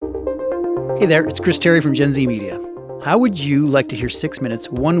Hey there, it's Chris Terry from Gen Z Media. How would you like to hear 6 minutes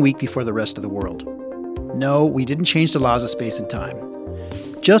 1 week before the rest of the world? No, we didn't change the laws of space and time.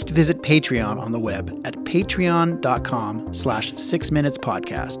 Just visit Patreon on the web at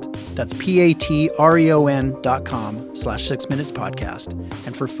patreon.com/6minutespodcast. That's patreon.com/6minutespodcast.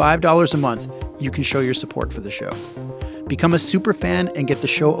 And for $5 a month, you can show your support for the show. Become a super fan and get the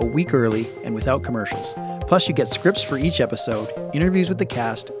show a week early and without commercials. Plus, you get scripts for each episode, interviews with the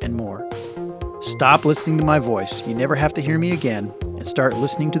cast, and more. Stop listening to my voice. You never have to hear me again, and start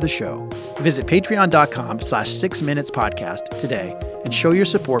listening to the show. Visit patreon.com/6minutespodcast today and show your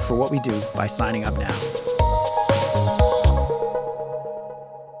support for what we do by signing up now.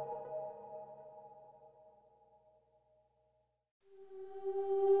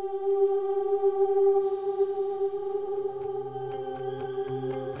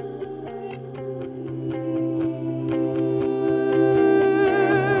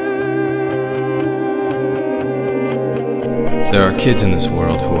 There are kids in this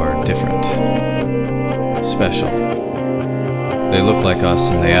world who are different, special. They look like us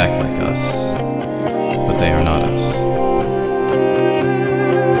and they act like us, but they are not us.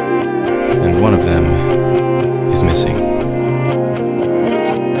 And one of them is missing.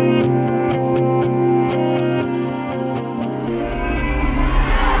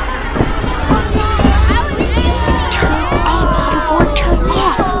 Turn off, hoverboard, turn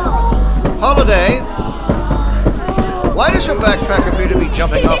off! Holiday! Why does your backpack appear to be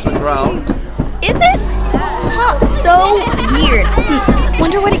jumping off the ground? Is it? Huh, so weird.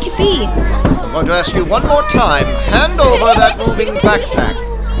 Wonder what it could be. I'm going to ask you one more time. Hand over that moving backpack.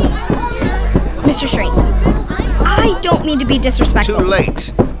 Mr. Shrink, I don't mean to be disrespectful. Too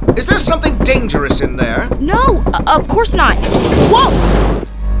late. Is there something dangerous in there? No, of course not. Whoa!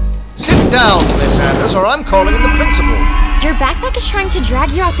 Sit down, Miss Anders, or I'm calling in the principal. Your backpack is trying to drag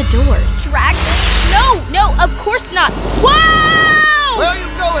you out the door. Drag? No, of course not. Whoa! Where are you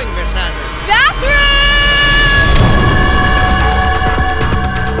going, Miss Anders? Bathroom!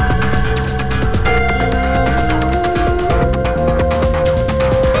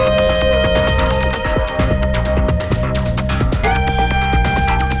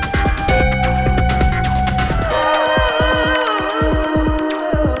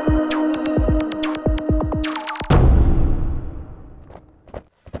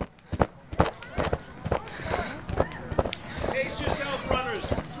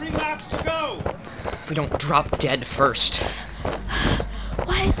 We don't drop dead first.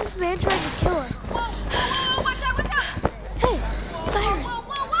 Why is this man trying to kill us? Whoa, watch out! Hey, Cyrus,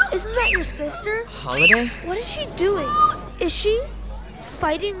 isn't that your sister? Holiday? What is she doing? Is she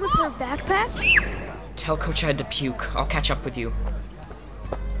fighting with her backpack? Tell Coach I had to puke. I'll catch up with you.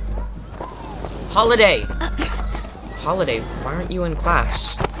 Holiday! Holiday, why aren't you in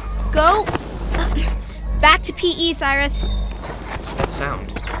class? Go back to PE, Cyrus. That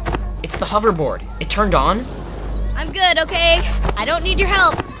sound. It's the hoverboard. It turned on? I'm good, okay? I don't need your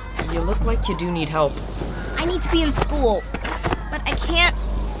help. You look like you do need help. I need to be in school, but I can't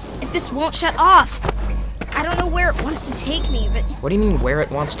if this won't shut off. I don't know where it wants to take me, but... What do you mean where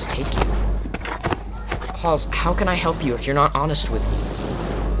it wants to take you? Halls, how can I help you if you're not honest with me?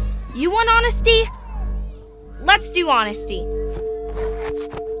 You want honesty? Let's do honesty.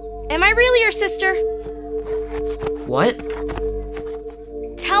 Am I really your sister? What?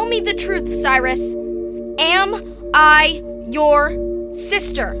 Tell me the truth, Cyrus. Am I your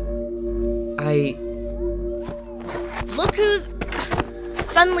sister? Look who's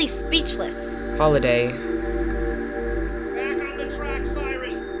suddenly speechless. Holiday. Back on the track,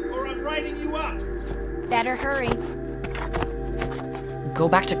 Cyrus, or I'm writing you up. Better hurry. Go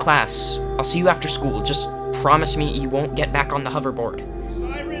back to class. I'll see you after school. Just promise me you won't get back on the hoverboard.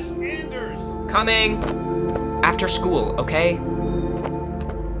 Cyrus Anders. Coming! After school, okay?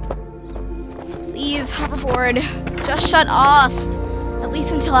 Please, hoverboard, just shut off. At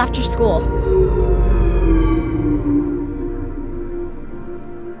least until after school.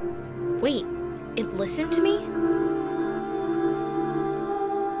 Wait, it listened to me?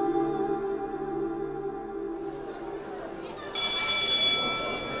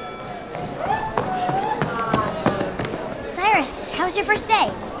 Cyrus, how was your first day?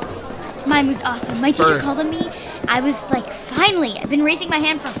 Mine was awesome. My teacher called on me. I was like, finally, I've been raising my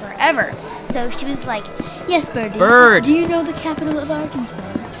hand for forever. So she was like, yes, Birdie. Bird! Do you know the capital of Arkansas?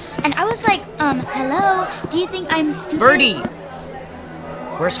 And I was like, hello, do you think I'm stupid? Birdie!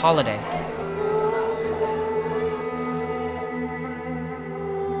 Where's Holiday?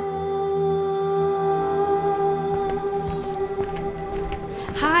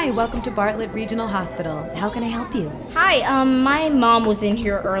 Hi, Hi, welcome to Bartlett Regional Hospital. How can I help you? Hi, my mom was in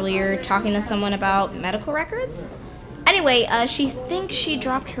here earlier talking to someone about medical records. Anyway, she thinks she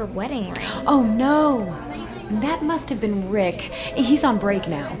dropped her wedding ring. Oh, no. That must have been Rick. He's on break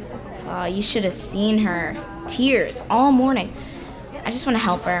now. You should have seen her. Tears all morning. I just want to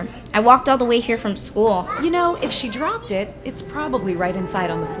help her. I walked all the way here from school. You know, if she dropped it, it's probably right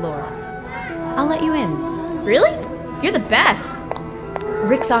inside on the floor. I'll let you in. Really? You're the best.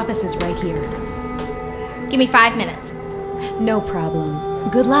 Rick's office is right here. Give me 5 minutes. No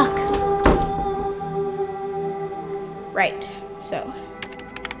problem. Good luck. Right, so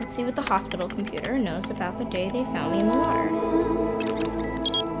let's see what the hospital computer knows about the day they found me in the water.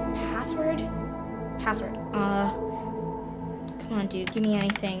 Password? Come on, dude, give me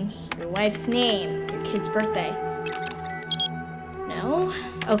anything. Your wife's name, your kid's birthday. No?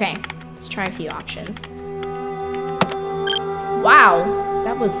 Okay, let's try a few options. Wow,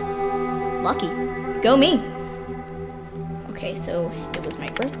 that was lucky. Go me. Okay, so it was my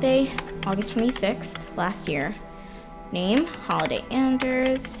birthday, August 26th, last year. Name, Holiday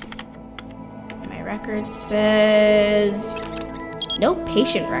Anders. My record says... no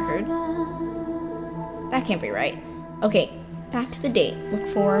patient record. That can't be right. Okay, back to the date. Look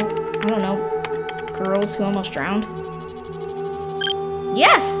for, I don't know, girls who almost drowned.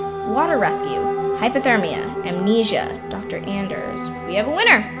 Yes! Water rescue, hypothermia, amnesia, Dr. Anders. We have a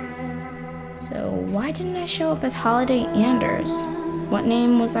winner! So why didn't I show up as Holiday Anders? What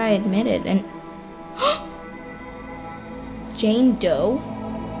name was I admitted? And... Jane Doe?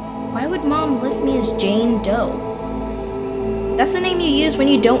 Why would Mom list me as Jane Doe? That's the name you use when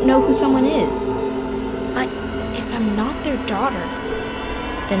you don't know who someone is. But if I'm not their daughter,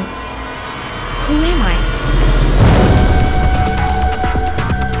 then who am I?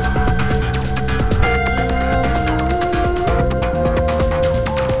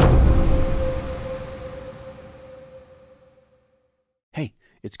 Hey,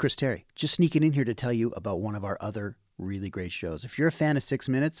 it's Chris Terry, just sneaking in here to tell you about one of our other really great shows. If you're a fan of 6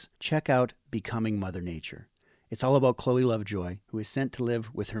 Minutes, check out Becoming Mother Nature. It's all about Chloe Lovejoy, who is sent to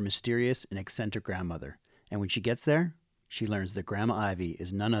live with her mysterious and eccentric grandmother. And when she gets there, she learns that Grandma Ivy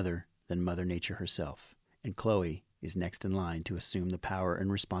is none other than Mother Nature herself. And Chloe is next in line to assume the power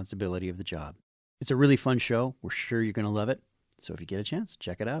and responsibility of the job. It's a really fun show. We're sure you're going to love it. So if you get a chance,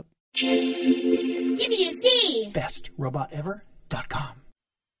 check it out. Give me a Z! BestRobotEver.com